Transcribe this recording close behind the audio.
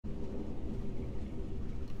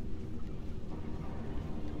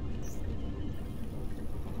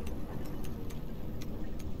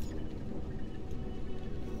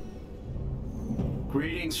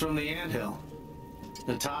Greetings from the anthill.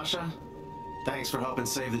 Natasha, thanks for helping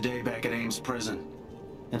save the day back at Ames prison,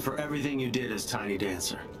 and for everything you did as Tiny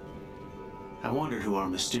Dancer. I wondered who our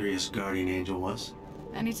mysterious guardian angel was.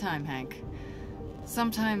 Anytime, Hank.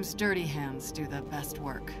 Sometimes dirty hands do the best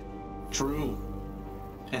work. True.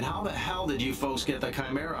 And how the hell did you folks get the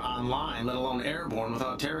Chimera online, let alone airborne,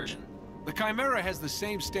 without Terrigen? The Chimera has the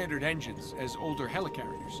same standard engines as older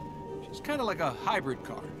helicarriers. She's kind of like a hybrid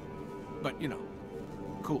car. But, you know,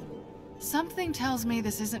 cool. Something tells me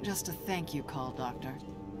this isn't just a thank you call, Doctor.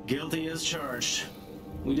 Guilty as charged.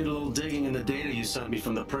 We did a little digging in the data you sent me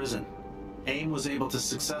from the prison. AIM was able to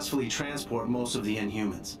successfully transport most of the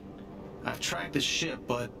Inhumans. I've tracked the ship,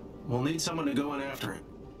 but we'll need someone to go in after it.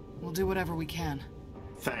 We'll do whatever we can.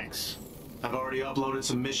 Thanks. I've already uploaded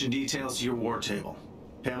some mission details to your war table.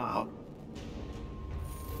 Pam out.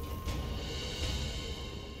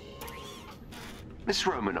 Miss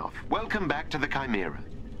Romanoff, welcome back to the Chimera.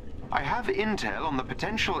 I have intel on the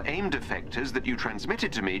potential AIM defectors that you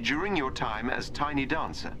transmitted to me during your time as Tiny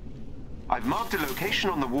Dancer. I've marked a location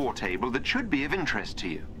on the war table that should be of interest to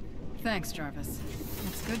you. Thanks, Jarvis.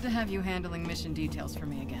 It's good to have you handling mission details for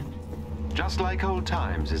me again. Just like old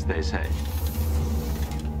times, as they say.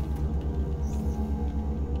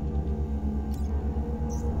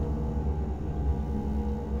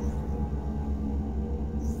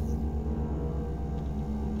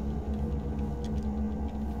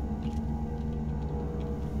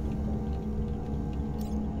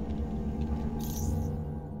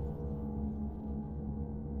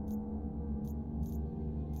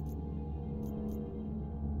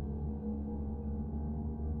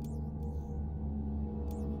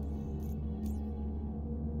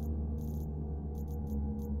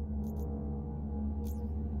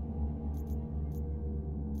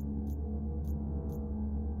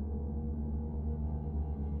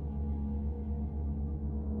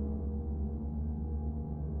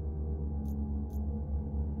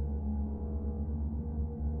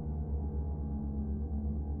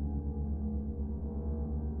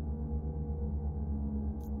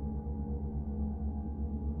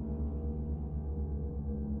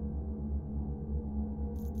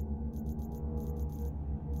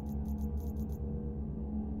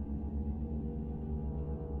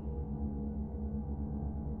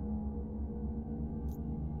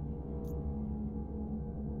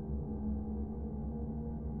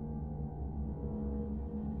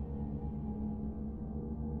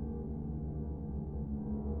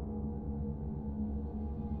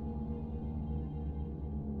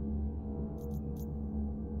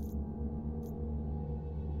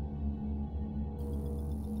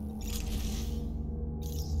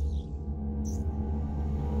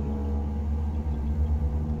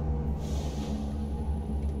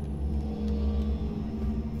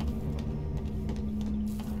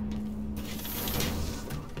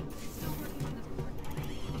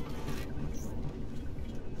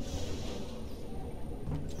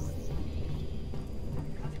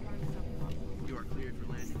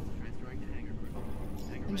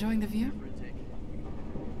 Enjoying the view?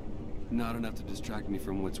 Not enough to distract me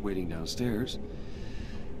from what's waiting downstairs.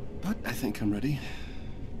 But I think I'm ready.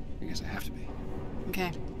 I guess I have to be. Okay,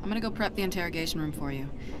 I'm gonna go prep the interrogation room for you.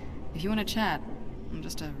 If you want to chat, I'm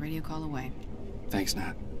just a radio call away. Thanks,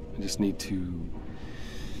 Nat. I just need to,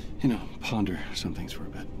 you know, ponder some things for a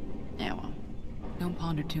bit. Yeah, well, don't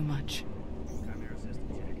ponder too much.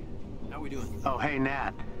 How we doing? Oh, hey,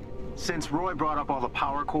 Nat. Since Roy brought up all the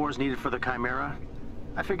power cores needed for the Chimera,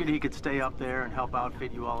 I figured he could stay up there and help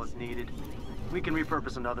outfit you all as needed. We can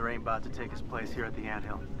repurpose another aimbot to take his place here at the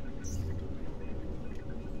anthill.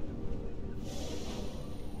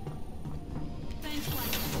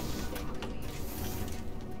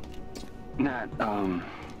 Nat, I'm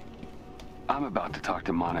about to talk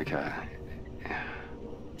to Monica.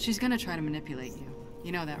 She's gonna try to manipulate you.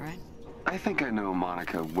 You know that, right? I think I know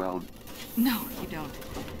Monica well. No, you don't.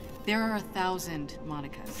 There are 1,000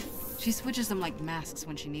 Monicas. She switches them like masks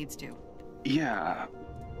when she needs to. Yeah.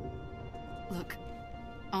 Look,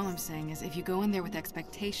 all I'm saying is if you go in there with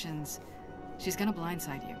expectations, she's gonna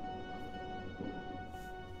blindside you.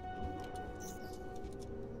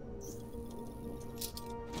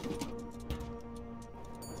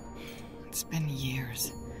 It's been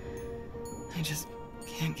years. I just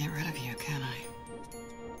can't get rid of you, can I?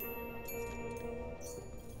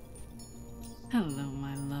 Hello,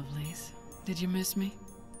 my lovelies. Did you miss me?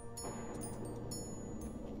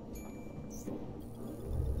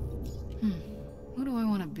 Who do I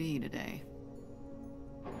want to be today?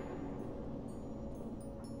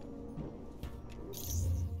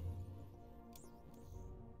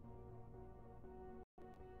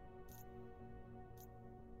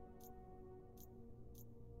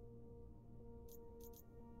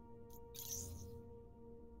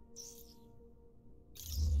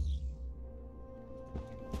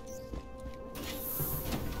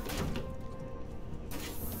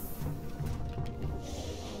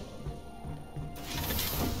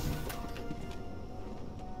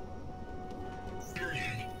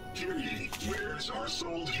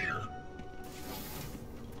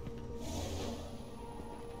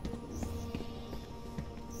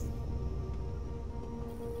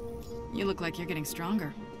 look like you're getting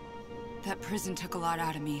stronger. That prison took a lot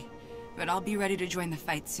out of me, but I'll be ready to join the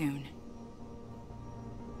fight soon.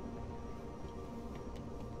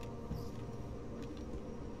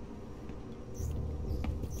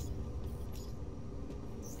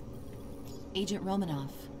 Agent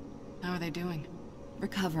Romanoff. How are they doing?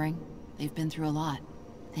 Recovering. They've been through a lot.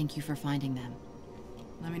 Thank you for finding them.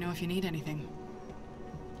 Let me know if you need anything.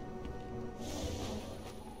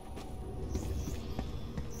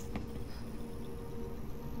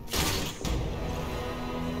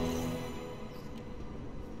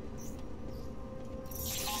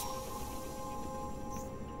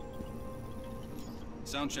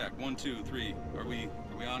 Sound check, 1, 2, 3. Are we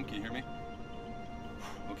on? Can you hear me?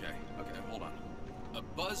 Okay, hold on. A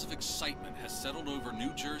buzz of excitement has settled over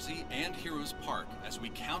New Jersey and Heroes Park as we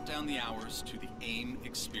count down the hours to the AIM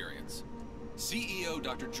experience. CEO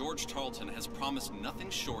Dr. George Tarleton has promised nothing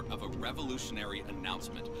short of a revolutionary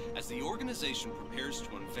announcement as the organization prepares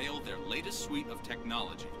to unveil their latest suite of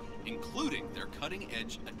technology, including their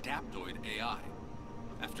cutting-edge Adaptoid AI.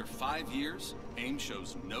 After 5 years, AIM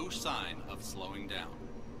shows no sign of slowing down.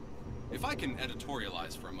 If I can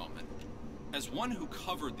editorialize for a moment, as one who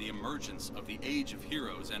covered the emergence of the Age of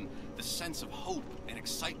Heroes and the sense of hope and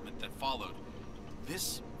excitement that followed,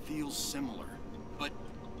 this feels similar, but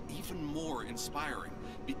even more inspiring,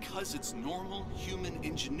 because it's normal human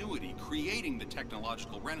ingenuity creating the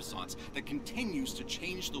technological renaissance that continues to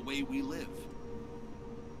change the way we live.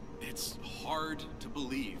 It's hard to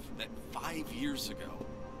believe that 5 years ago,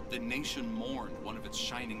 the nation mourned one of its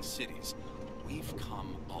shining cities. We've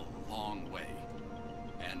come a long way.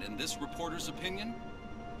 And in this reporter's opinion,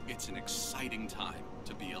 it's an exciting time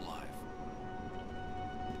to be alive.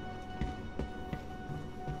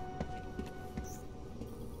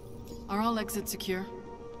 Are all exits secure?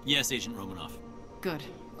 Yes, Agent Romanoff. Good.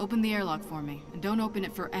 Open the airlock for me, and don't open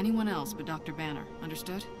it for anyone else but Dr. Banner.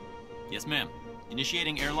 Understood? Yes, ma'am.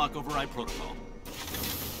 Initiating airlock override protocol.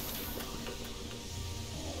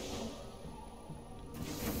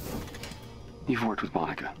 You've worked with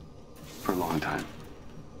Monica for a long time.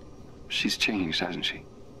 She's changed, hasn't she?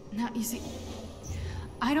 Now, you see,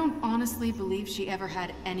 I don't honestly believe she ever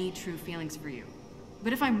had any true feelings for you.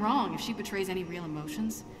 But if I'm wrong, if she betrays any real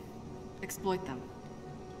emotions, exploit them.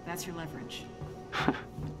 That's your leverage.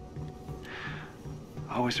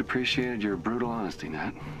 Always appreciated your brutal honesty,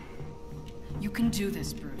 Nat. You can do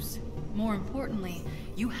this, Bruce. More importantly,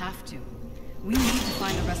 you have to. We need to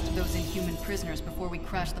find the rest of those Inhuman prisoners before we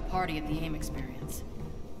crash the party at the AIM experience.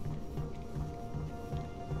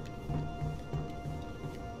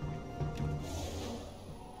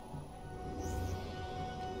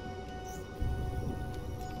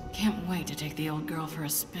 Can't wait to take the old girl for a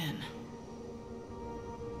spin.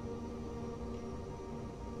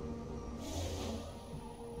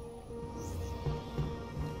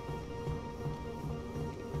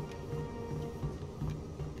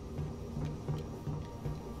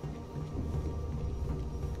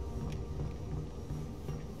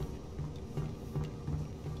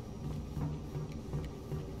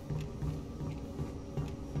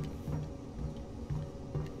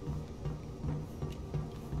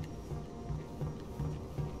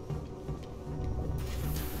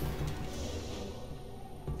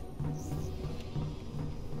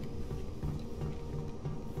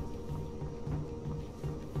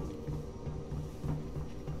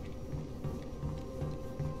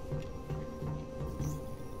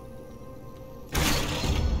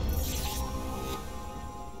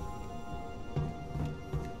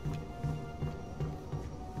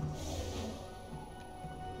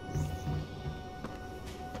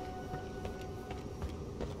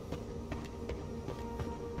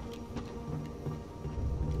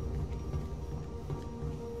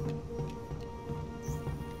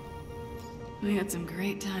 We had some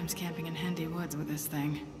great times camping in Hendy Woods with this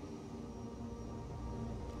thing.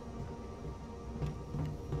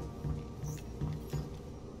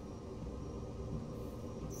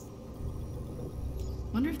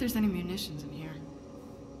 Wonder if there's any munitions in here.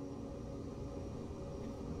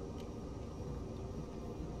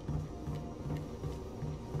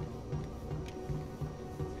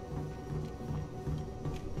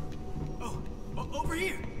 Over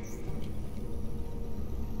here!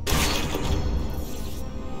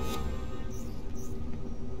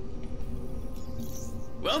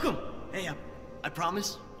 Welcome! Hey, I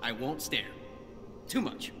promise I won't stare. Too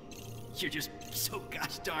much. You're just so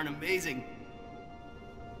gosh darn amazing.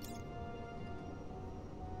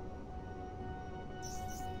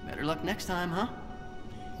 Better luck next time, huh?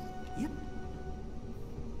 Yep.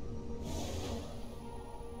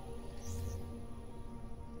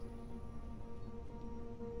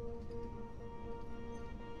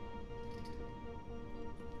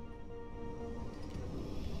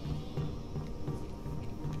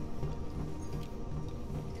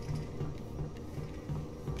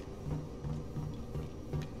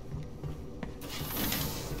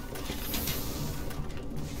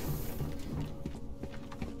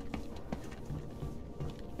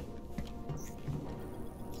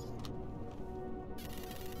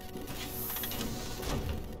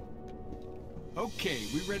 Okay,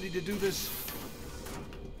 we ready to do this?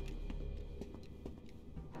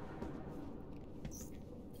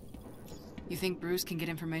 You think Bruce can get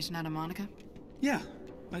information out of Monica? Yeah,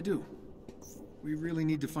 I do. We really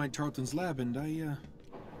need to find Tarleton's lab, and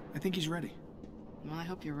I think he's ready. Well, I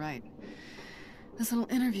hope you're right. This little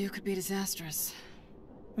interview could be disastrous.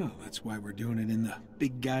 Well, that's why we're doing it in the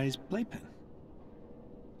big guy's playpen.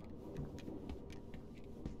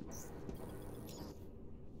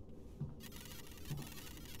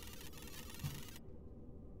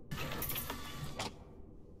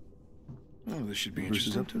 Oh, this should be Bruce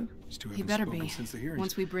is interesting. up to it? These two He haven't better spoken be. since the hearings.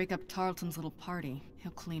 Once we break up Tarleton's little party,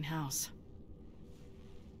 he'll clean house.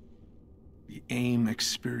 The AIM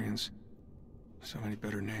experience. So many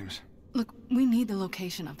better names. Look, we need the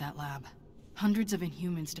location of that lab. Hundreds of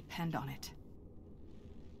Inhumans depend on it.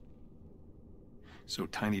 So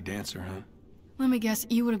Tiny Dancer, huh? Let me guess,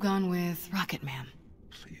 you would have gone with Rocket Man.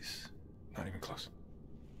 Please. Not even close.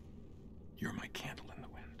 You're my candle in the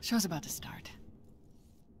wind. Show's about to start.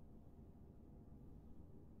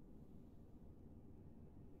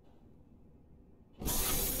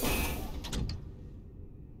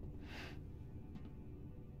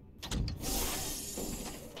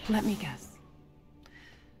 Let me guess.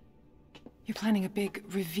 You're planning a big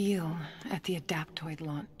reveal at the Adaptoid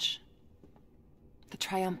launch. The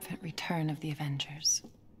triumphant return of the Avengers.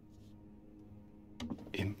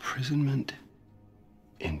 Imprisonment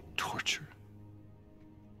and torture.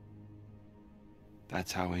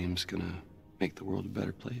 That's how AIM's gonna make the world a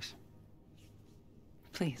better place.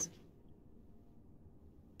 Please.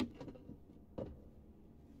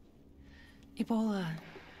 Ebola,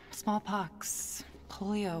 smallpox,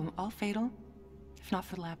 polio, all fatal, if not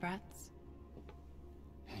for lab rats.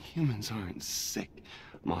 Humans aren't sick,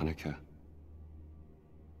 Monica.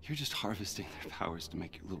 You're just harvesting their powers to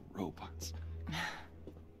make your little robots.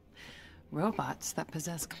 Robots that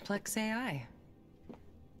possess complex AI.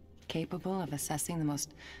 Capable of assessing the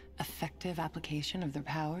most effective application of their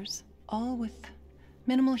powers, all with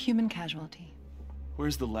minimal human casualty.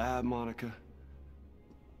 Where's the lab, Monica?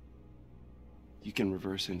 You can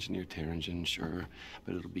reverse engineer Terrigen, sure,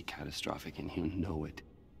 but it'll be catastrophic and you know it.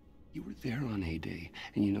 You were there on A-Day,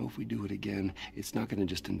 and you know if we do it again, it's not gonna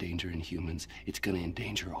just endanger Inhumans, it's gonna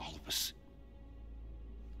endanger all of us.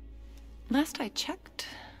 Last I checked,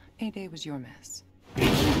 A-Day was your mess.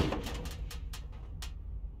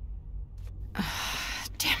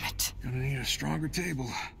 Damn it. Gonna need a stronger table.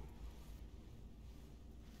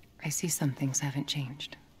 I see some things haven't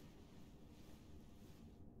changed.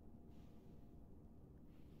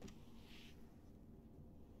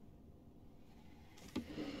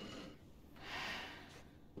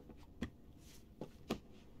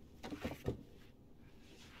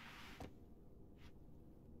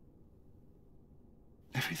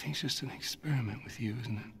 Everything's just an experiment with you,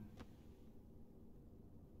 isn't it?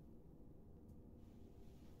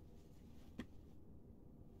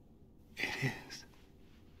 It is.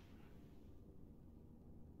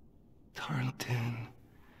 Tarleton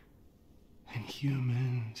and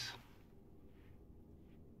humans.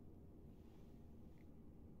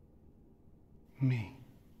 Me.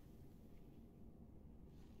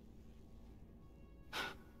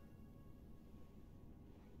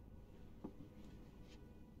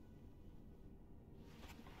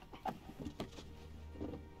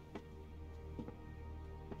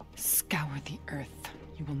 Scour the Earth.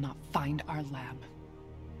 You will not find our lab.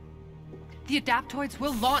 The Adaptoids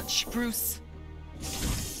will launch, Bruce.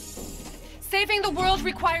 Saving the world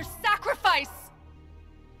requires sacrifice!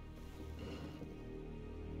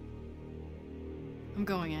 I'm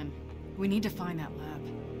going in. We need to find that lab.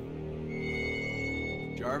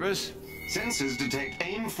 Jarvis? Sensors detect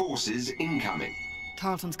AIM forces incoming.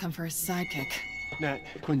 Tarleton's come for his sidekick. Nat,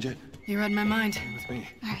 Quinjet, You read my mind. With me.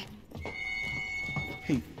 Alright.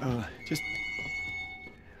 hey, just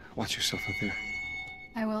watch yourself out there.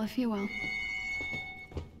 I will if you will.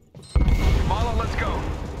 Marlo, let's go.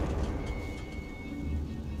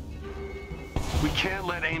 We can't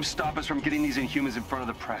let AIM stop us from getting these Inhumans in front of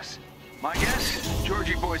the press. My guess?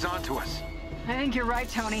 Georgie boy's onto us. I think you're right,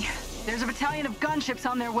 Tony. There's a battalion of gunships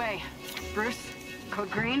on their way. Bruce,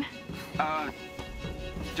 code green?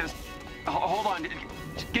 Just hold on.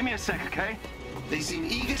 Just give me a sec, okay? They seem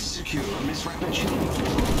eager to secure Miss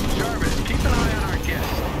Rappuccini. Jarvis, keep an eye on our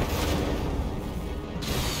guest.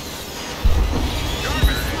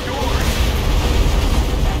 Jarvis, George!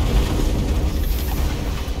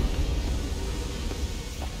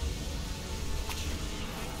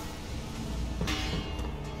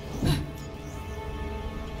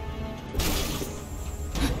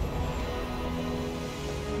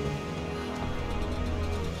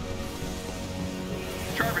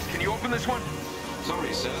 you open this one?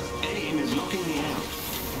 Sorry, sir. AIM is locking me out.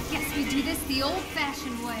 Guess we do this the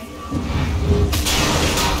old-fashioned way.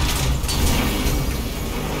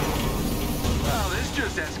 Well, this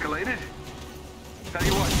just escalated. Tell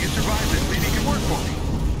you what, you survived this. Maybe you can work for me.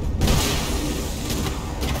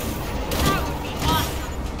 That would be awesome.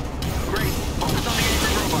 Great. Focus on the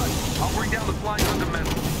angry robot. I'll bring down the flying hunk of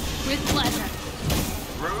metal. With pleasure.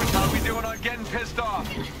 Rose, how are we doing on getting pissed off?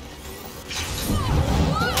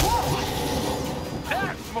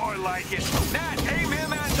 That's more like it. Nat, aim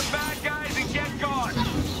him at the bad guys and get gone.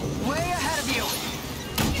 Way ahead of you.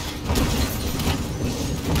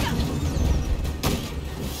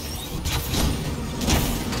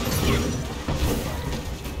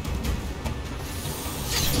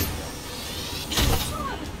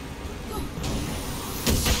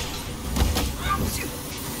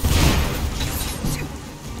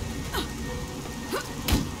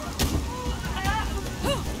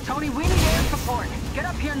 Tony, we need air support. Get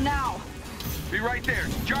up here now. Be right there.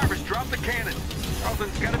 Jarvis, drop the cannon.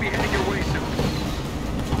 Carlton's gotta be heading your way soon.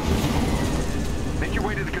 Make your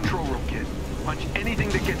way to the control room, kid. Punch anything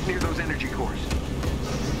that gets near those energy cores.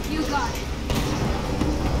 You got it.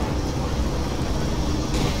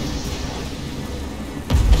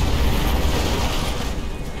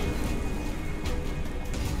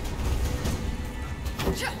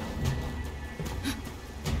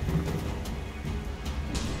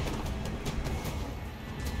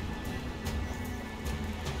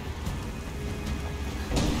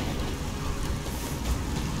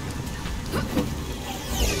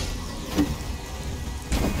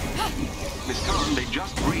 Miss Khan, they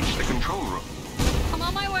just breached the control room. I'm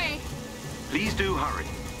on my way. Please do hurry.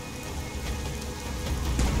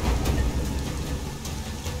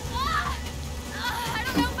 I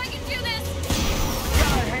don't know if I can do this. You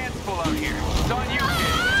got our hands full out here. It's on you, kid.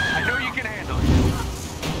 I know you can handle it.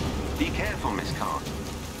 Be careful, Miss Khan.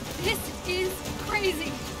 This is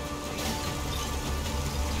crazy.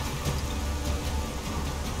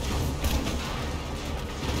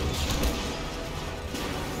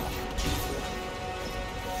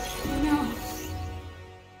 No.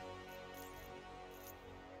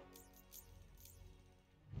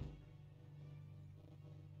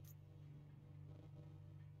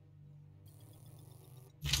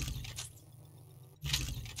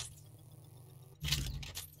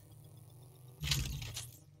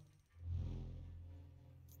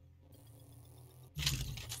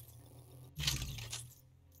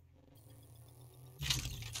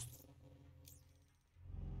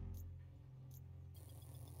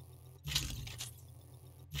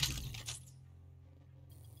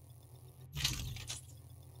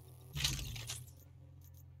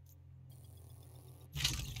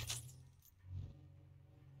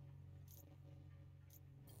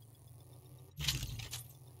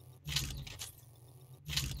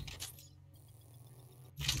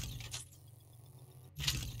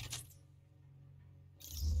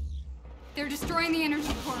 They're destroying the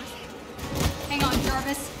energy cores. Hang on,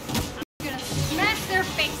 Jarvis. I'm gonna smash their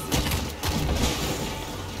faces.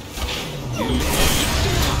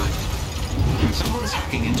 Someone's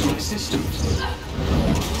hacking into my systems.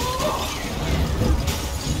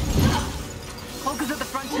 Hulk is at the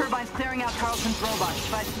front turbines clearing out Carlton's robots,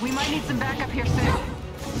 but we might need some backup here soon.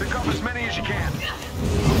 Pick up as many as you can.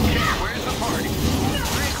 Okay, where's the party?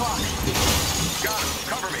 3 o'clock. Got him.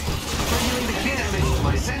 Cover me. Signaling the kid.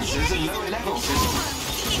 My sensors are lower levels.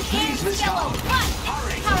 Please, Miss Khan,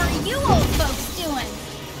 hurry! How are you old folks doing?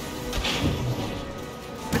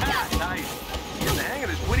 Nice. You're the hang of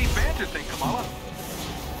this witty banter thing, Kamala.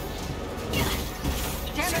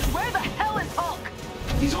 Damn it, where the hell is Hulk?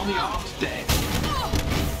 He's on the aft deck,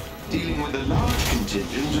 dealing with a large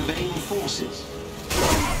contingent of AIM forces.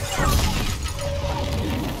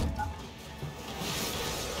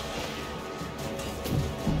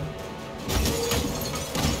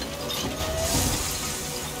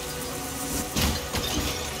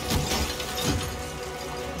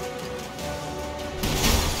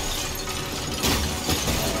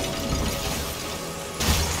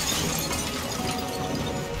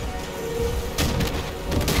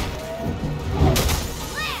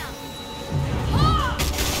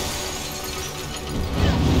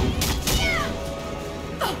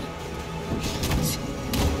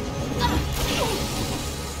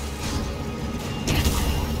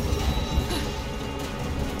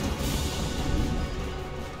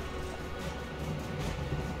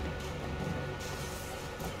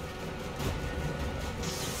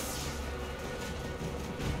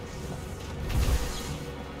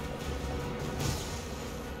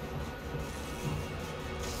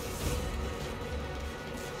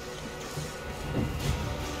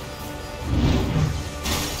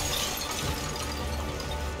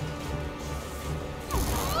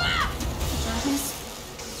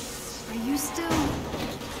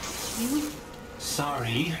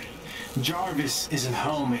 sorry. Jarvis isn't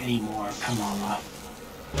home anymore, Kamala.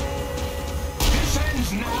 This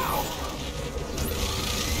ends now!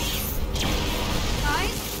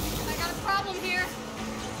 Guys, I got a problem here.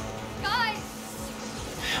 Guys!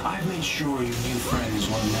 I've made sure your new friends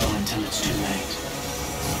won't know until it's too late.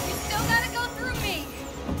 You still gotta go through me!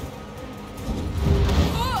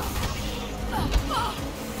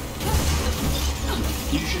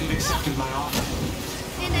 You should have accepted my offer.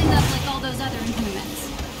 And end up like all those other Inhumans.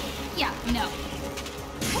 Yeah, no.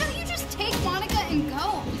 Why don't you just take Monica and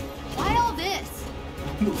go? Why all this?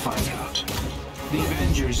 You'll find out. The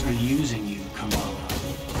Avengers are using you, Kamala.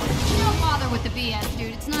 Don't bother with the BS,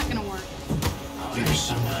 dude. It's not gonna work. Oh, you're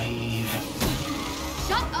so naive.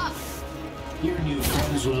 Shut up! Your new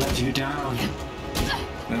friends will let you down.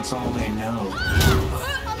 That's all they know.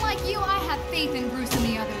 Unlike you, I have faith in Bruce and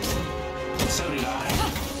the others. So did I.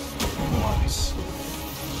 Once.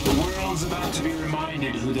 The world's about to be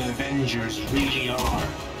reminded who the Avengers really are.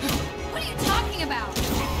 What are you talking about?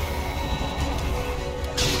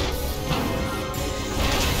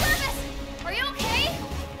 Jarvis! Are you okay?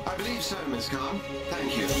 I believe so, Miss Khan.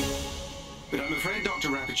 Thank you. But I'm afraid Dr.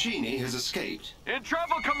 Rappaccini has escaped. In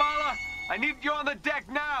trouble, Kamala! I need you on the deck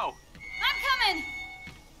now! I'm coming!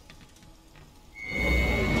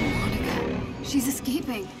 Monica, she's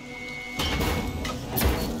escaping.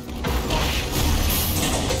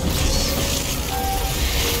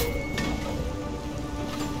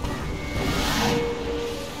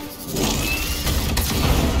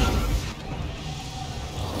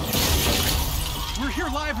 We're here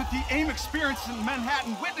live at the AIM experience in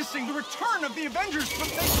Manhattan, witnessing the return of the Avengers, but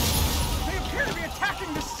they appear to be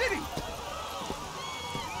attacking the city.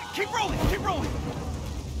 Keep rolling, keep rolling.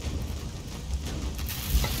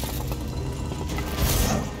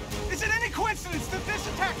 Is it any coincidence that this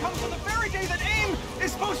attack comes on the very day that AIM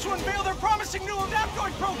is supposed to unveil their promising new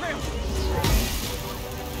adaptoid program?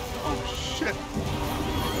 Oh, shit.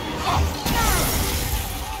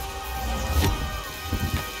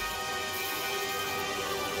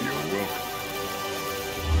 You're welcome.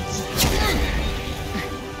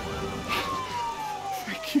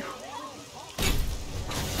 Thank you.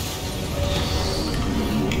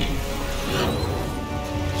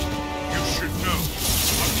 You should know,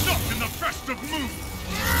 I'm not in the best of moods.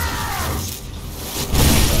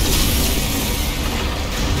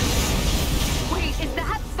 Wait, is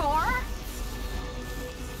that Thor?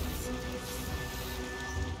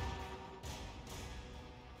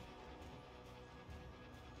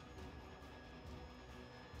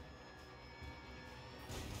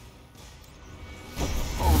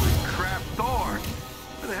 Holy crap, Thor!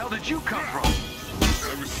 Where the hell did you come from?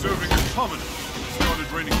 I was serving a commoner. It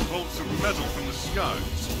started raining bolts of metal from the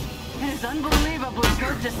skies. It is unbelievably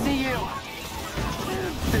good to see you. A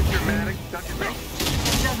bit dramatic, don't you think?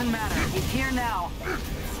 It doesn't matter. He's here now.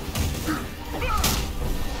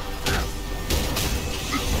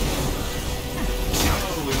 So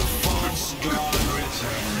the false god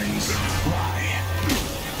returns. Why?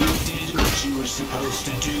 You did what you were supposed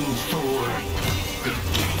to do, Thor. You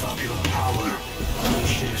gave up your power. You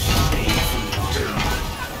should have stayed from Doctor.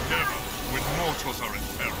 Never, when mortals are in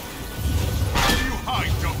peril. Where do you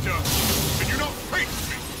hide, Doctor? Can you not face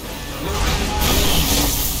me?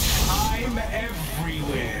 I'm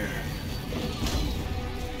everywhere.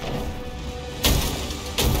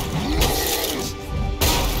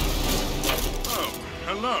 Oh,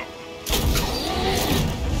 hello.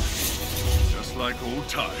 Just like old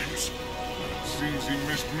times. Seems he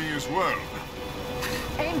missed me as well.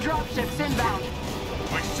 AIM dropships inbound.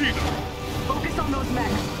 I see them. Focus on those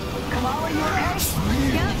mechs. Kamala, you okay?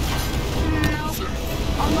 Yep. No.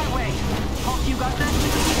 On my way. Hulk, you got this?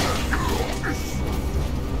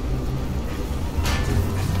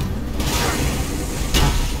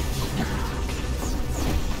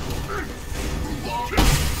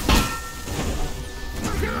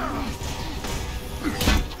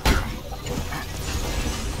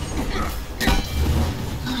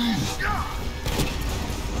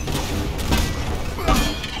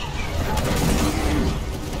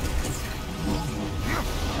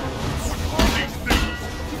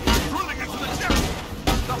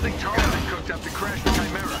 Something Charlie cooked up to crash the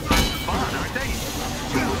Chimera. Fun, aren't they?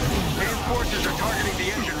 AIM forces are targeting the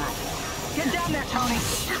engine room. Get down there, Tony.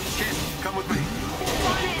 Kid, come with me.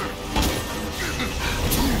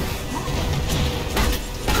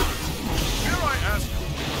 Dare I ask who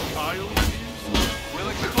Kyle is? We'll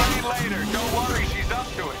explain later. Don't worry, she's up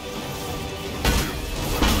to it.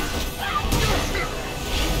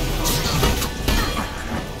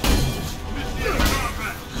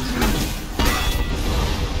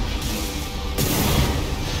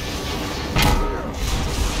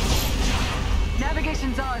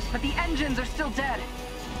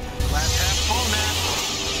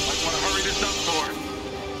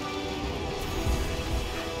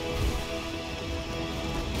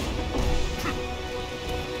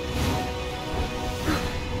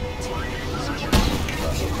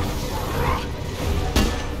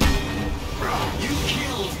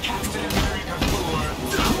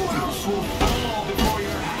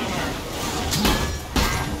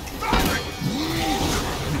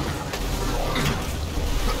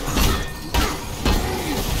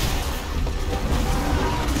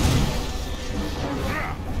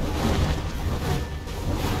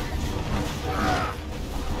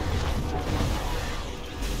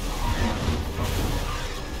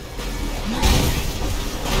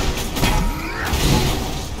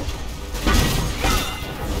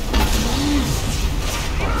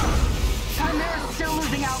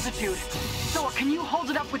 Can you hold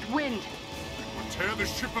it up with wind? We'll tear the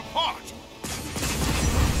ship apart.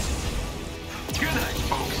 Good night,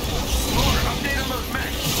 folks. Thor, update on those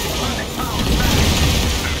mechs. Losing power back.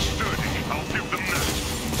 They're sturdy. I'll give them that.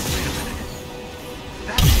 Wait a minute.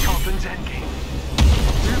 That's Copen's endgame.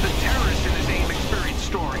 We're the terrorists in this AIM experience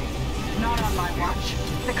story. Not on my watch.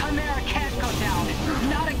 The Chimera can't go down.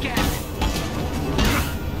 Not again.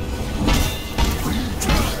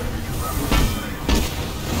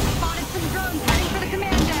 Spotted some drones heading for the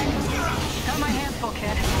command deck. Got my hands full,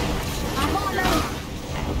 kid. I'm on them.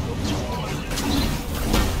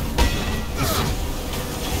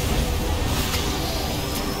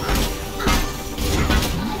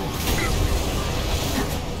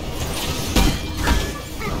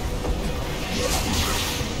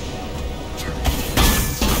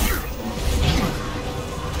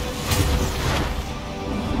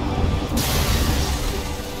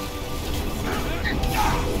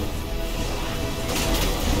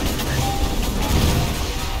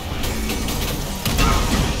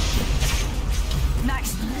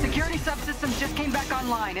 Subsystems just came back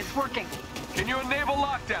online. It's working. Can you enable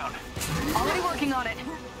lockdown? Already working on it.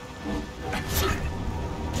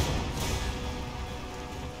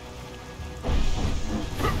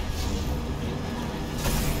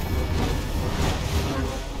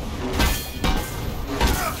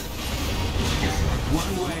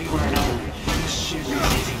 One way or another, this ship is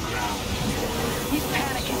hitting ground. He's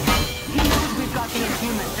panicking. He knows we've got the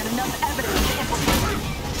Inhumans and enough evidence to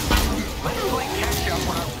infiltrate. Let's play catch-up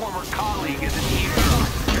when our former colleague isn't here,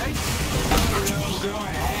 okay? No, go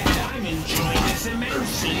ahead. I'm enjoying this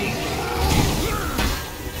immensely.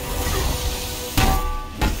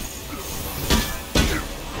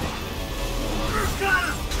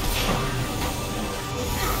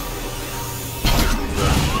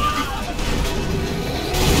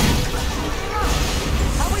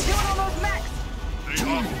 How we doing on those mechs? They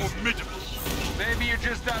are formidable. Maybe you're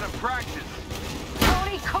just out of practice.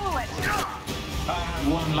 Tony, cool it. I have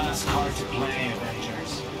one last card to play,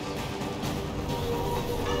 Avengers.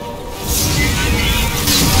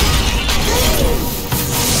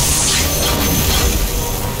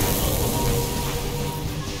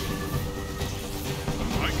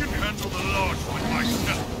 I can handle the large one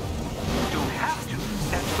myself. Don't have to.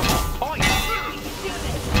 That's the whole point.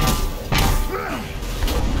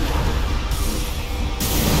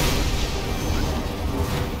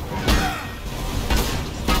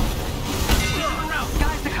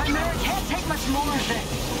 Guys, the Chimera can't take much more of this.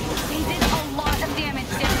 They did a lot of damage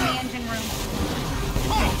down in the engine room.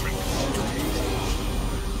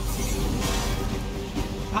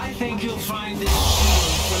 I think you'll find this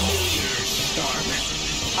shield familiar, Stark.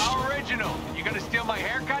 How original. You gonna steal my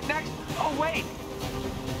haircut next? Oh, wait.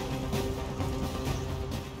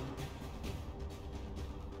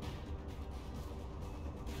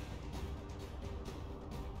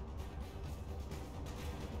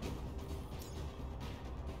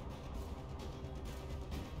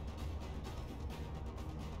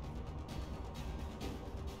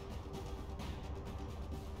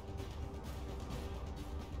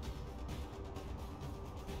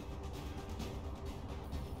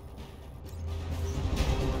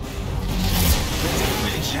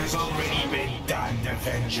 Has already been done,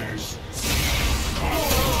 Avengers.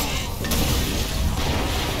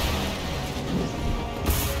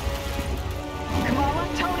 Kamala,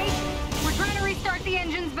 Tony, We're trying to restart the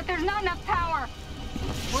engines, but there's not enough power.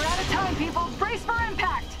 we're out of time, people. Brace for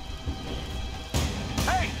impact.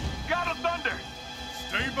 Hey, God of Thunder.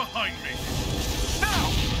 Stay behind me.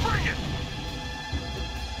 Now, bring it.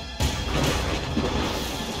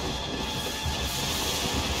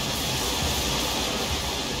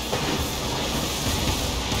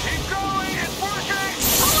 Keep going. It's working.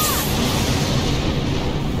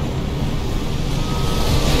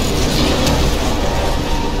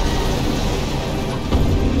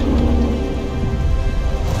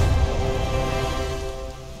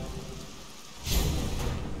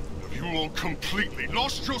 Have you all completely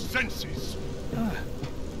lost your senses?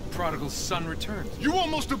 Prodigal son returns. You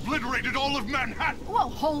almost obliterated all of Manhattan! Well,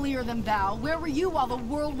 holier than thou. Where were you while the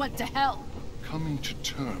world went to hell? Coming to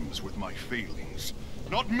terms with my failings.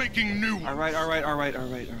 Not making new ones. All right.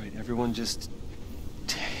 Everyone just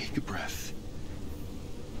take a breath.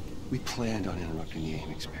 We planned on interrupting the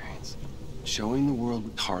AIM experience. Showing the world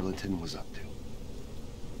what Tarleton was up to.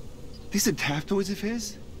 These adaptoids of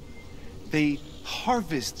his, they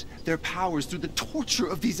harvest their powers through the torture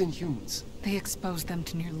of these Inhumans. They exposed them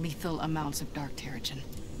to near lethal amounts of dark terrigen.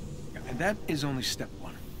 And that is only step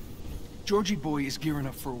one. Georgie boy is gearing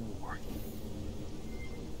up for a war.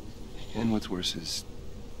 And what's worse is,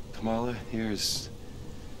 Kamala here is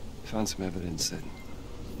Found some evidence that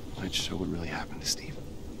might show what really happened to Steve.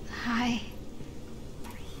 Hi.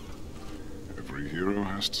 Every hero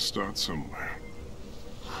has to start somewhere.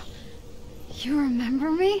 You remember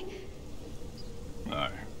me?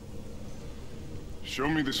 Aye. Show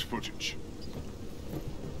me this footage.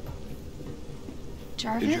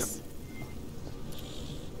 Jarvis?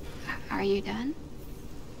 Are you done?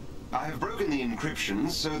 I have broken the encryption,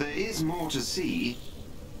 so there is more to see.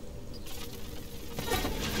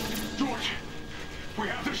 George! We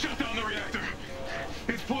have to shut down the reactor!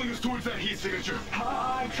 It's pulling us towards that heat signature.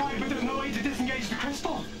 I've tried, but there's no way to disengage the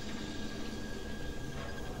crystal.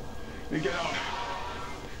 Then get out.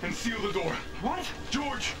 And seal the door. What?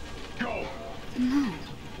 George! Go! No.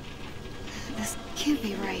 This can't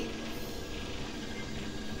be right.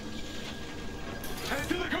 Head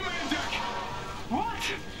to the command deck! What?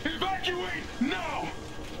 Evacuate now!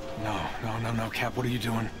 No, Cap, what are you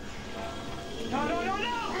doing?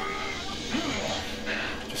 No!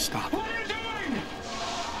 Just stop. What are you doing?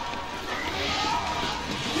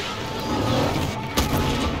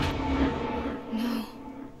 No.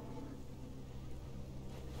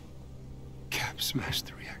 Cap smashed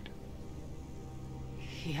the reactor.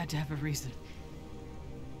 He had to have a reason.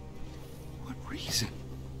 What reason?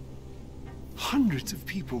 Hundreds of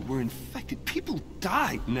people were infected. People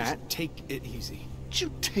died, Nat. Take it easy. You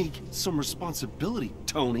take some responsibility,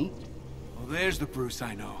 Tony. Well, there's the Bruce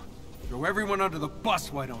I know. Throw everyone under the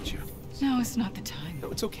bus, why don't you? No, it's not the time. No,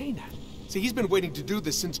 it's okay, Nat. See, he's been waiting to do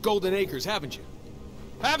this since Golden Acres, haven't you?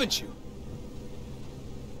 Haven't you?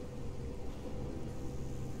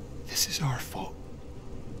 This is our fault.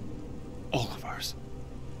 All of ours.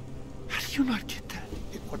 How do you not get that?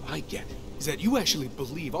 What I get is that you actually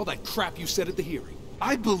believe all that crap you said at the hearing.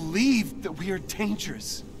 I believe that we are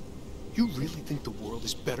dangerous. You really think the world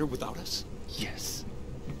is better without us? Yes.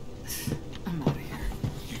 I'm out of here.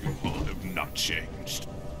 You all have not changed.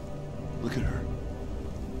 Look at her.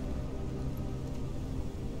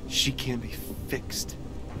 She can't be fixed.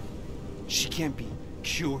 She can't be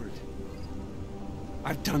cured.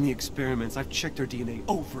 I've done the experiments. I've checked her DNA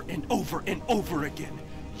over and over and over again.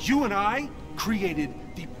 You and I created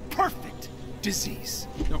the perfect disease.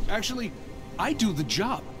 No, actually, I do the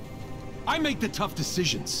job. I make the tough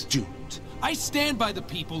decisions. Dude. I stand by the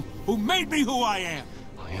people who made me who I am.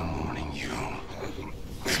 I am warning you.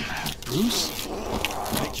 Bruce?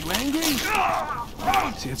 Make you angry?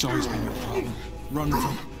 See, it's always been your problem. Running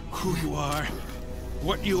from who you are,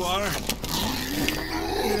 what you are.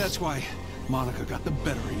 Maybe that's why Monica got the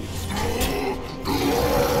better of you.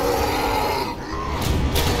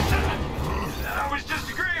 I was just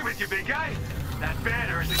agreeing with you, big guy. That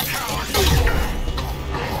banner is a coward.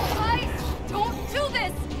 Guys, don't do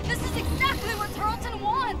this! This is exactly what Tarleton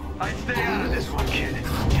wants! I'd stay out of this one, kid. No!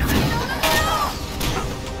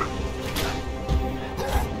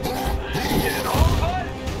 Get it all, bud?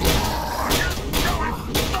 Or just going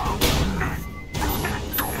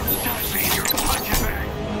just be your punching bag.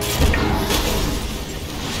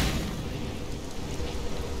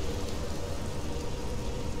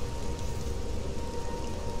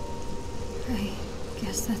 I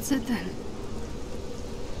guess that's it then.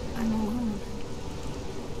 I'm alone.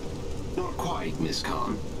 Not quite, Miss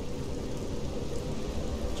Khan.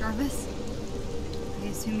 Jarvis? I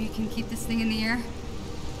assume you can keep this thing in the air?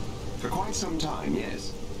 For quite some time,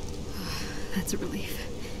 yes. That's a relief.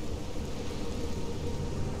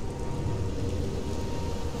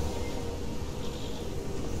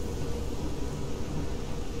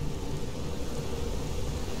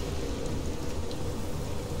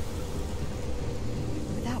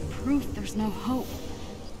 Without proof, there's no hope.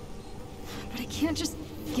 But I can't just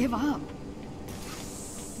give up.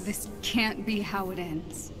 This can't be how it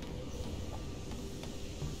ends.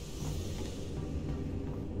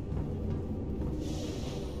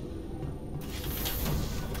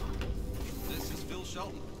 This is Phil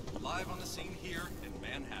Shelton, live on the scene here in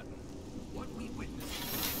Manhattan. What we witnessed.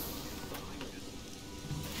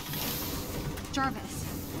 Jarvis,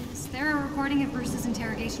 is there a recording of Bruce's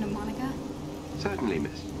interrogation of Monica? Certainly,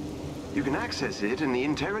 miss. You can access it in the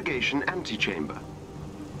interrogation antechamber.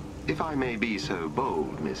 If I may be so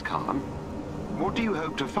bold, Miss Khan, what do you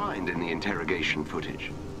hope to find in the interrogation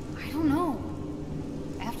footage? I don't know.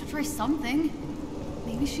 I have to try something.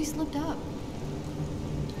 Maybe she slipped up.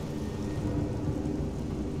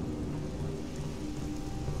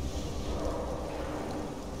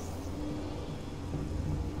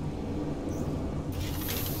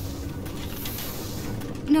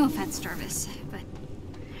 No offense, Jarvis, but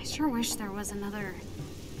I sure wish there was another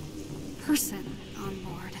person on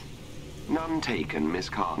board. None taken, Miss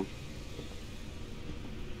Khan.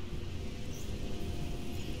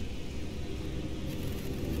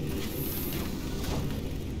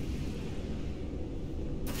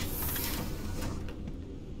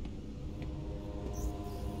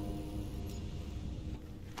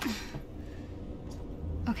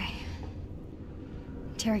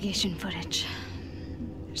 Interrogation footage.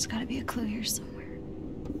 There's gotta be a clue here somewhere.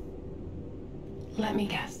 Let me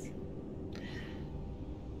guess.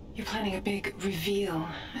 You're planning a big reveal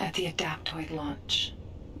at the Adaptoid launch.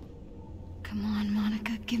 Come on,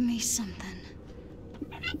 Monica, give me something.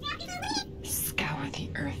 Scour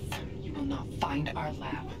the Earth. You will not find our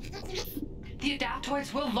lab. The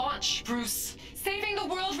Adaptoids will launch, Bruce. Saving the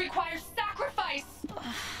world requires sacrifice!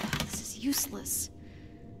 This is useless.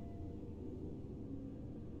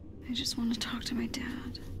 I just want to talk to my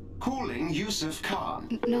dad. Calling Yusuf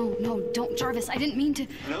Khan. No, don't, Jarvis. I didn't mean to.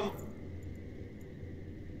 Hello?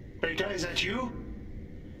 Beta, is that you?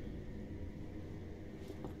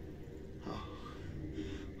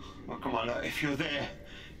 Oh, come on, if you're there,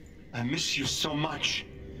 I miss you so much.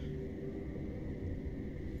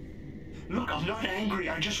 Look, I'm not angry,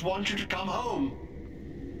 I just want you to come home.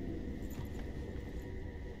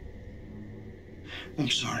 I'm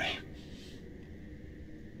sorry.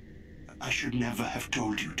 I should never have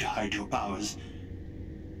told you to hide your powers.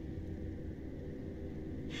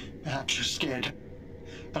 Perhaps you're scared,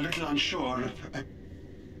 a little unsure.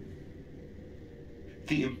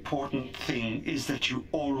 The important thing is that you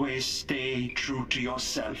always stay true to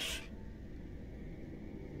yourself.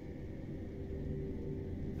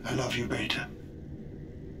 I love you, Beta.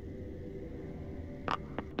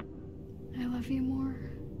 I love you more.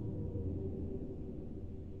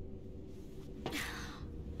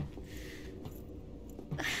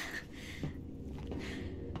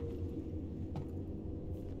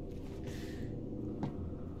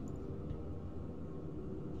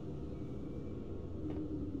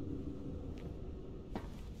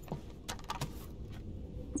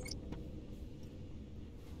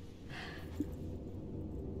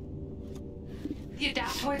 The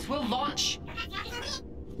Adaptoids will launch!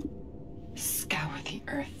 Scour the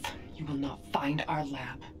Earth. You will not find our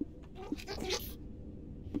lab.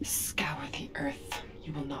 Scour the Earth.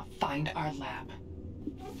 You will not find our lab.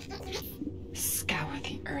 Scour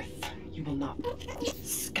the Earth. You will not...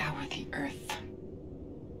 Scour the Earth.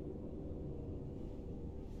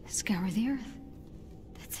 Scour the Earth.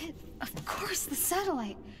 That's it. Of course, the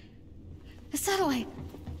satellite. The satellite.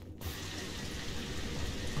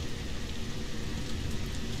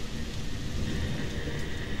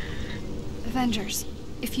 Avengers,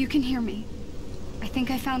 if you can hear me, I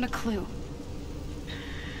think I found a clue.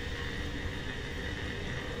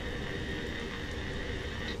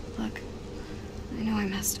 Look, I know I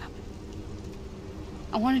messed up.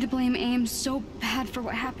 I wanted to blame AIM so bad for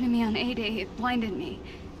what happened to me on A-Day, it blinded me.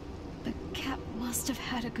 But Cap must have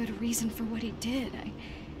had a good reason for what he did.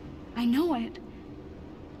 I know it.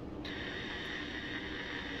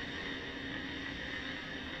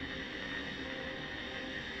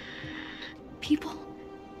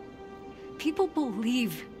 People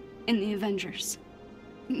believe in the Avengers.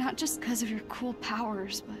 Not just because of your cool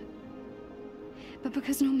powers, but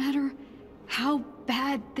because no matter how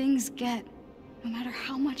bad things get, no matter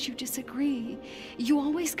how much you disagree, you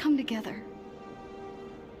always come together.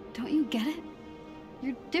 Don't you get it?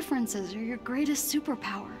 Your differences are your greatest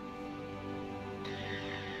superpower.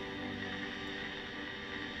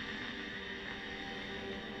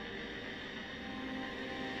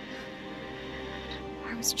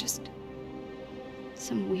 I was just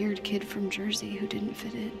some weird kid from Jersey who didn't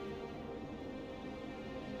fit in.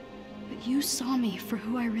 But you saw me for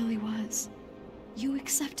who I really was. You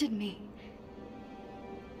accepted me.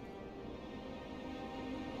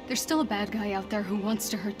 There's still a bad guy out there who wants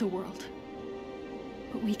to hurt the world.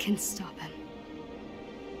 But we can stop him.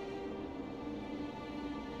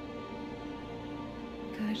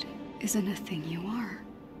 Good isn't a thing you are.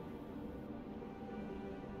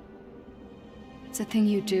 It's a thing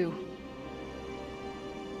you do.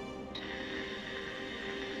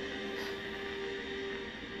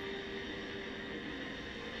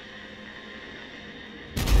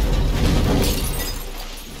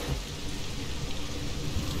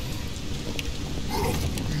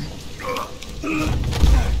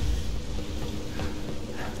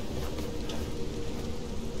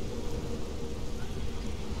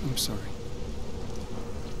 I'm sorry.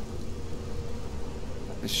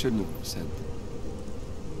 I shouldn't have said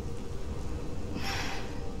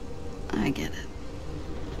that. I get it.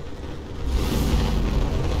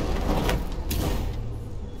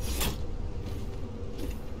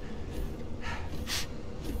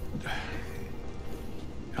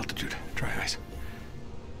 Altitude, dry ice.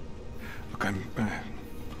 Look, I'm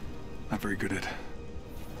not very good at...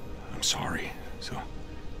 I'm sorry, so...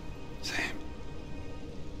 Same.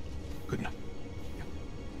 Good enough. Yeah.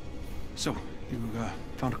 So, you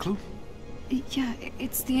found a clue? Yeah,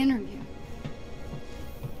 it's the interview.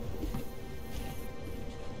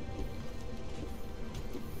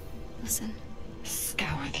 Listen.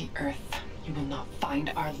 Scour the Earth. You will not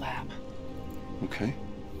find our lab. Okay.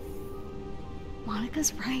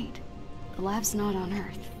 Monica's right. The lab's not on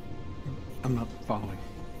Earth. I'm not following.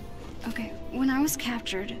 Okay, when I was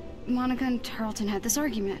captured, Monica and Tarleton had this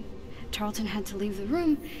argument. Tarleton had to leave the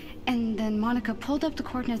room, and then Monica pulled up the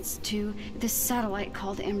coordinates to this satellite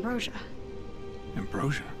called Ambrosia.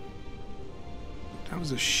 Ambrosia? That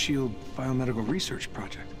was a SHIELD biomedical research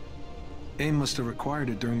project. AIM must have required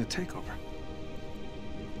it during the takeover.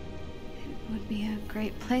 It would be a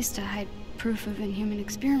great place to hide proof of inhuman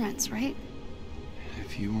experiments, right?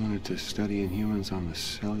 If you wanted to study Inhumans on the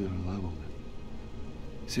cellular level,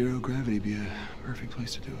 zero gravity would be a perfect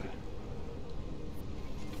place to do it.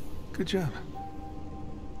 Good job.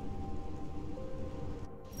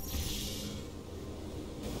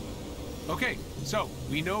 Okay, so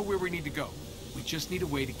we know where we need to go. We just need a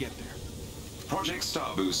way to get there. Project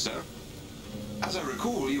Star Boost, sir. As I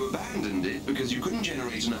recall, you abandoned it because you couldn't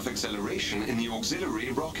generate enough acceleration in the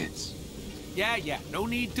auxiliary rockets. Yeah, no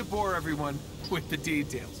need to bore everyone with the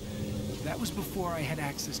details. That was before I had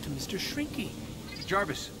access to Mr. Shrinky.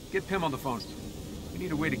 Jarvis, get Pym on the phone. We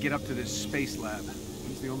need a way to get up to this space lab.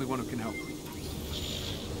 He's the only one who can help.